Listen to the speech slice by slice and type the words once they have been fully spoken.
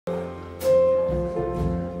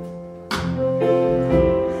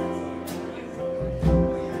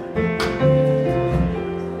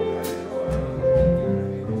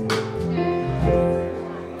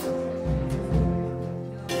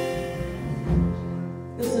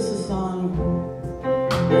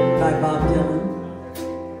Bob Dylan,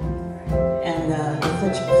 and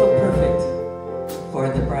it's so perfect for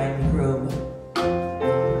the bride and groom.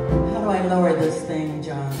 How do I lower this thing,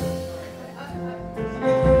 John?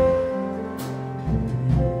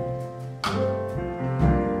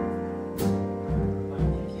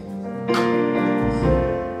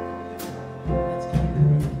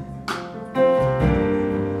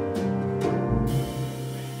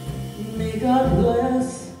 God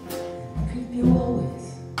bless, keep you always.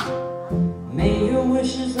 May your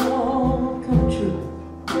wishes all come true.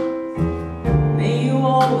 May you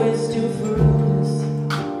always do for others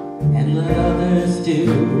and let others do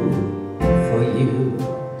for you.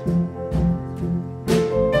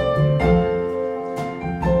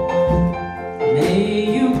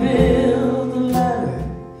 May you build the ladder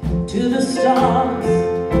to the stars,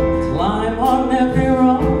 climb on every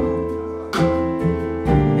rock.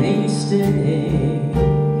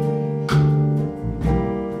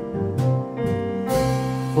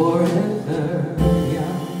 Forever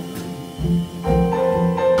young.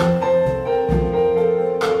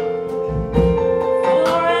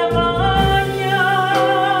 Forever young.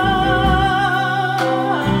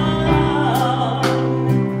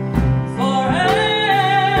 Forever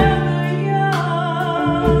young.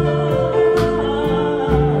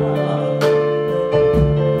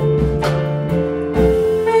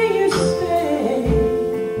 May you stay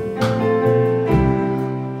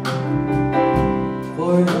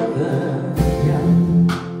forever young.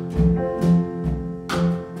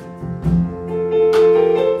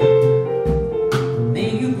 May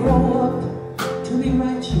you grow up to be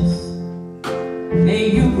righteous. May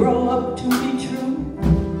you grow up to be true.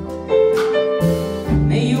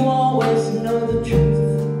 May you always know the truth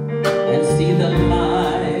and see the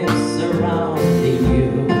light surrounding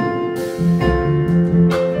you.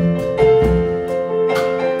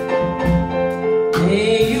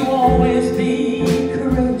 May you always be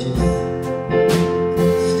courageous,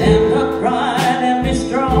 stand upright and be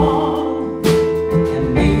strong,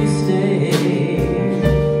 and may you stay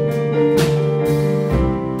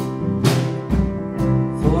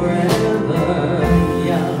forever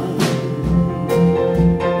young.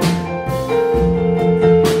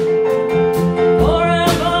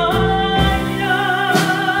 Forever young.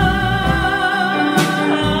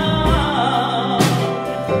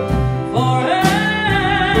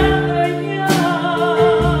 Forever young.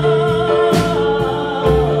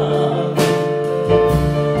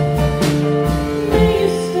 May you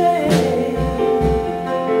stay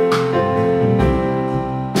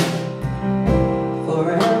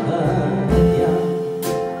forever young.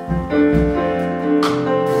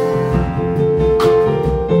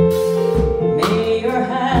 May your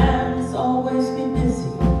hands always be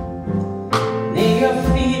busy. May your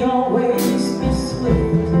feet always be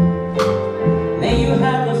swift. May you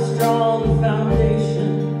have a strong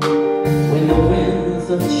foundation when the winds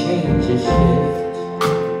of change shift.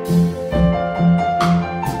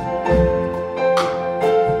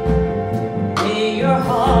 May your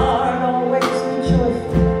heart always be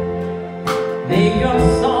joyful. May your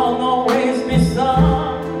song always be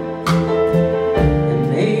sung, and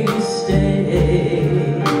may you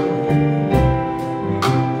stay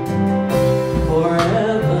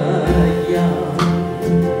forever young.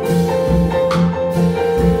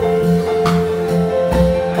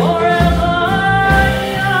 Forever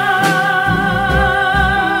young.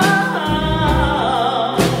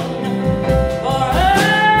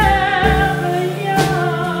 Forever young.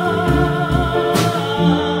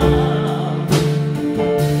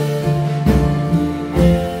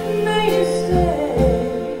 May you stay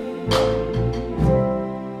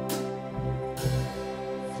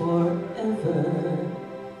forever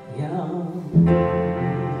young.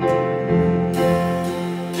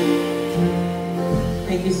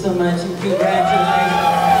 Thank you so much and congratulations.